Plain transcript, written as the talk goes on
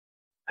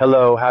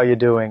Hello, how you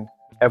doing?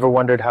 Ever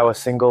wondered how a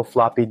single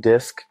floppy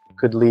disk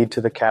could lead to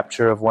the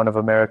capture of one of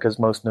America's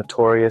most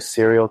notorious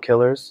serial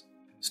killers?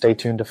 Stay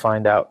tuned to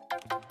find out.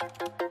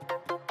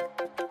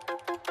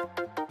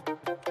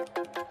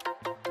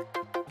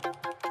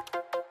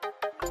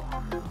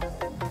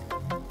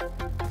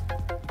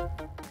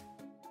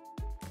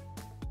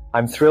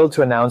 I'm thrilled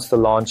to announce the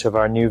launch of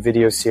our new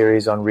video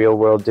series on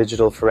real-world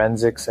digital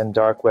forensics and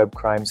dark web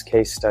crimes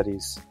case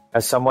studies.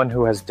 As someone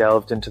who has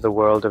delved into the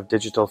world of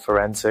digital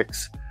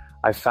forensics,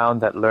 I've found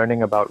that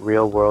learning about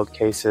real-world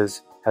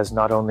cases has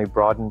not only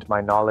broadened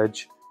my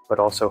knowledge, but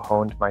also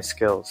honed my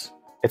skills.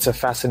 It's a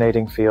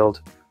fascinating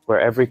field where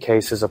every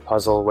case is a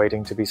puzzle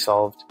waiting to be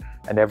solved,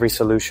 and every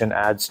solution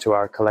adds to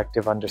our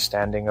collective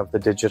understanding of the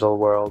digital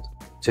world.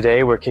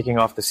 Today, we're kicking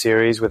off the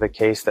series with a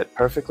case that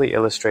perfectly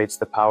illustrates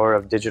the power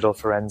of digital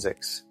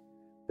forensics,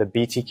 the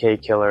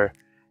BTK Killer,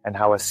 and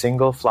how a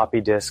single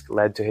floppy disk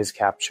led to his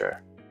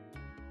capture.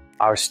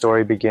 Our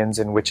story begins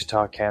in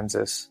Wichita,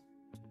 Kansas.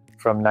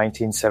 From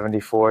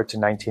 1974 to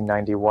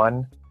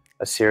 1991,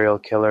 a serial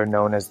killer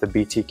known as the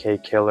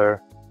BTK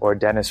Killer, or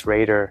Dennis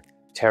Rader,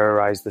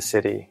 terrorized the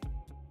city.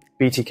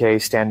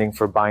 BTK, standing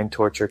for Bind,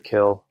 Torture,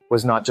 Kill,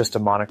 was not just a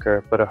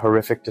moniker, but a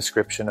horrific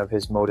description of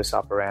his modus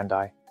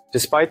operandi.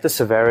 Despite the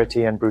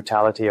severity and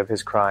brutality of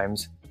his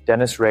crimes,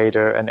 Dennis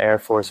Rader, an Air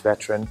Force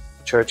veteran,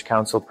 church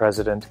council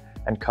president,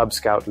 and Cub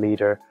Scout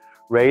leader,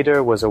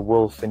 Rader was a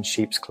wolf in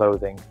sheep's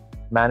clothing,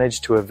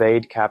 managed to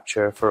evade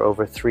capture for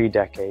over 3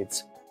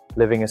 decades,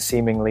 living a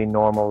seemingly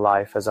normal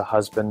life as a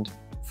husband,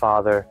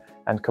 father,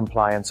 and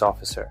compliance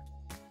officer.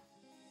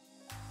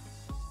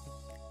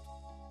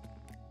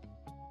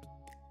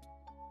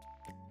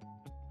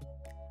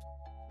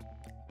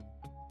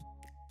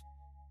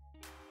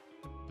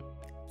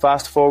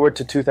 Fast forward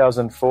to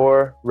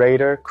 2004,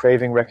 Rader,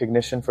 craving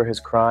recognition for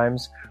his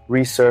crimes,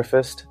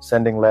 resurfaced,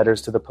 sending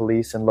letters to the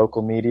police and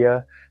local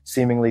media,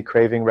 seemingly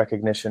craving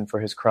recognition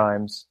for his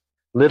crimes.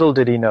 Little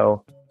did he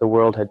know, the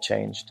world had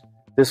changed.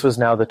 This was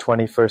now the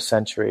 21st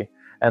century,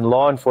 and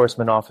law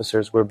enforcement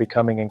officers were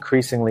becoming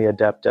increasingly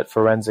adept at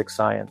forensic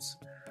science.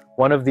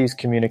 One of these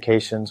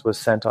communications was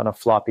sent on a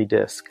floppy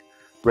disk.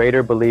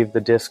 Rader believed the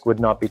disk would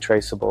not be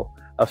traceable,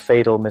 a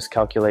fatal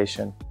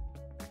miscalculation.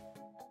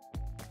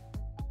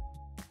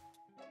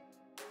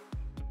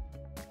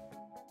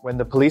 When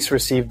the police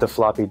received the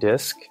floppy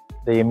disk,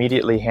 they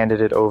immediately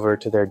handed it over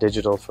to their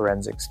digital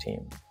forensics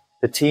team.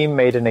 The team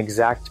made an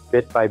exact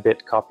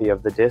bit-by-bit copy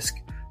of the disk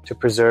to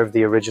preserve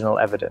the original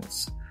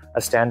evidence,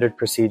 a standard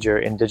procedure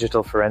in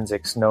digital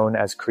forensics known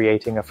as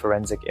creating a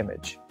forensic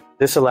image.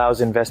 This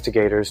allows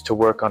investigators to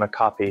work on a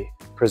copy,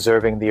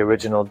 preserving the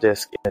original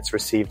disk in its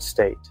received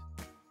state.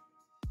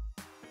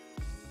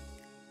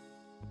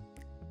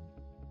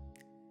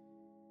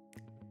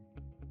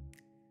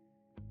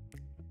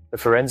 The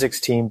forensics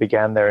team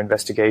began their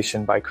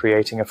investigation by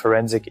creating a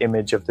forensic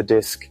image of the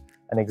disk,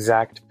 an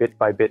exact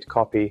bit-by-bit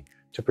copy,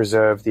 to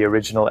preserve the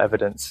original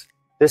evidence.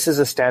 This is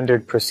a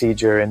standard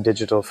procedure in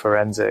digital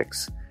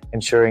forensics,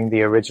 ensuring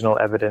the original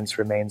evidence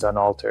remains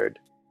unaltered.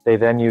 They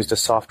then used a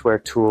software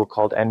tool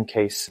called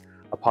EnCase,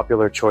 a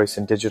popular choice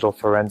in digital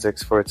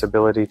forensics for its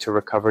ability to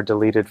recover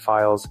deleted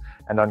files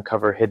and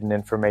uncover hidden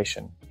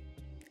information.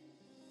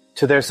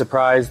 To their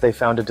surprise, they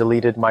found a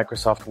deleted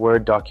Microsoft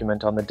Word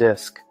document on the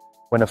disk.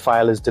 When a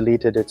file is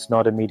deleted, it's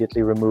not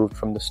immediately removed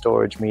from the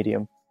storage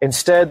medium.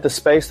 Instead, the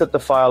space that the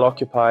file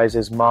occupies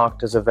is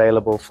marked as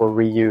available for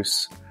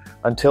reuse.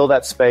 Until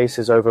that space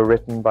is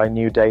overwritten by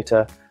new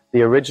data,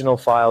 the original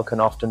file can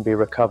often be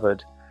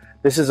recovered.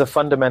 This is a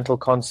fundamental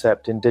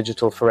concept in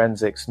digital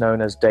forensics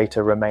known as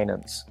data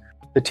remanence.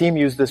 The team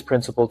used this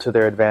principle to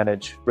their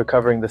advantage,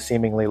 recovering the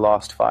seemingly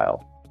lost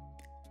file.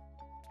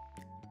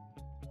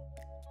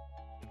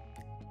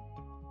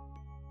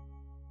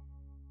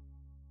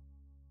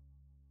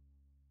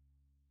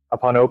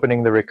 Upon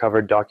opening the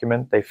recovered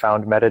document, they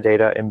found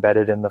metadata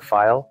embedded in the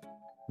file.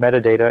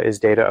 Metadata is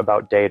data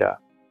about data.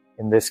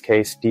 In this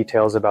case,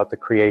 details about the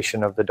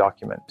creation of the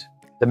document.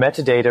 The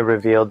metadata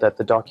revealed that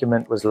the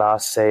document was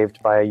last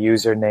saved by a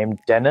user named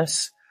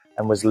Dennis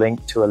and was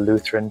linked to a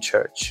Lutheran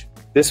church.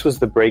 This was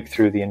the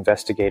breakthrough the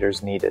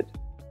investigators needed.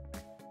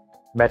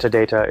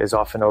 Metadata is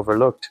often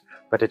overlooked,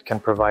 but it can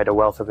provide a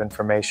wealth of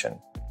information.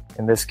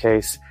 In this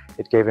case,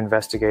 it gave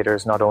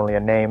investigators not only a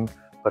name,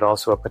 but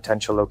also a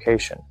potential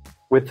location.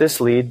 With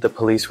this lead, the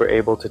police were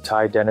able to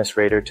tie Dennis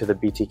Rader to the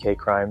BTK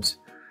crimes.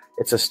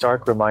 It's a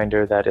stark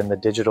reminder that in the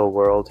digital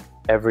world,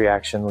 every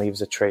action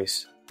leaves a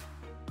trace.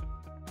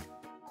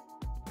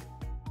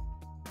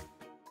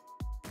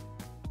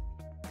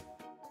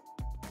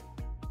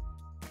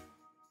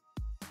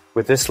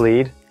 With this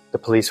lead, the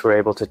police were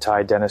able to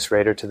tie Dennis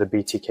Rader to the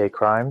BTK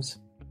crimes.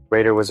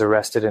 Rader was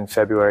arrested in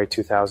February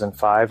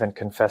 2005 and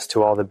confessed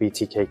to all the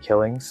BTK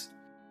killings.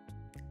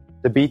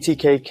 The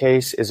BTK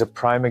case is a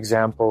prime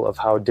example of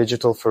how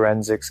digital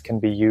forensics can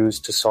be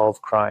used to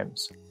solve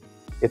crimes.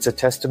 It's a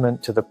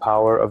testament to the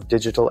power of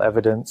digital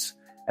evidence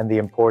and the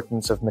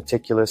importance of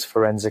meticulous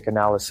forensic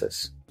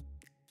analysis.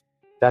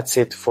 That's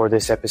it for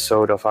this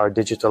episode of our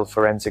digital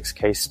forensics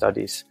case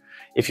studies.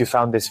 If you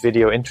found this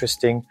video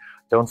interesting,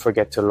 don't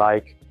forget to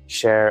like,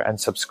 share, and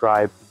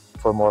subscribe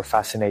for more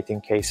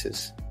fascinating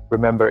cases.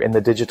 Remember, in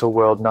the digital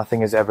world,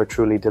 nothing is ever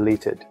truly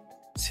deleted.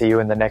 See you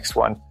in the next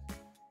one.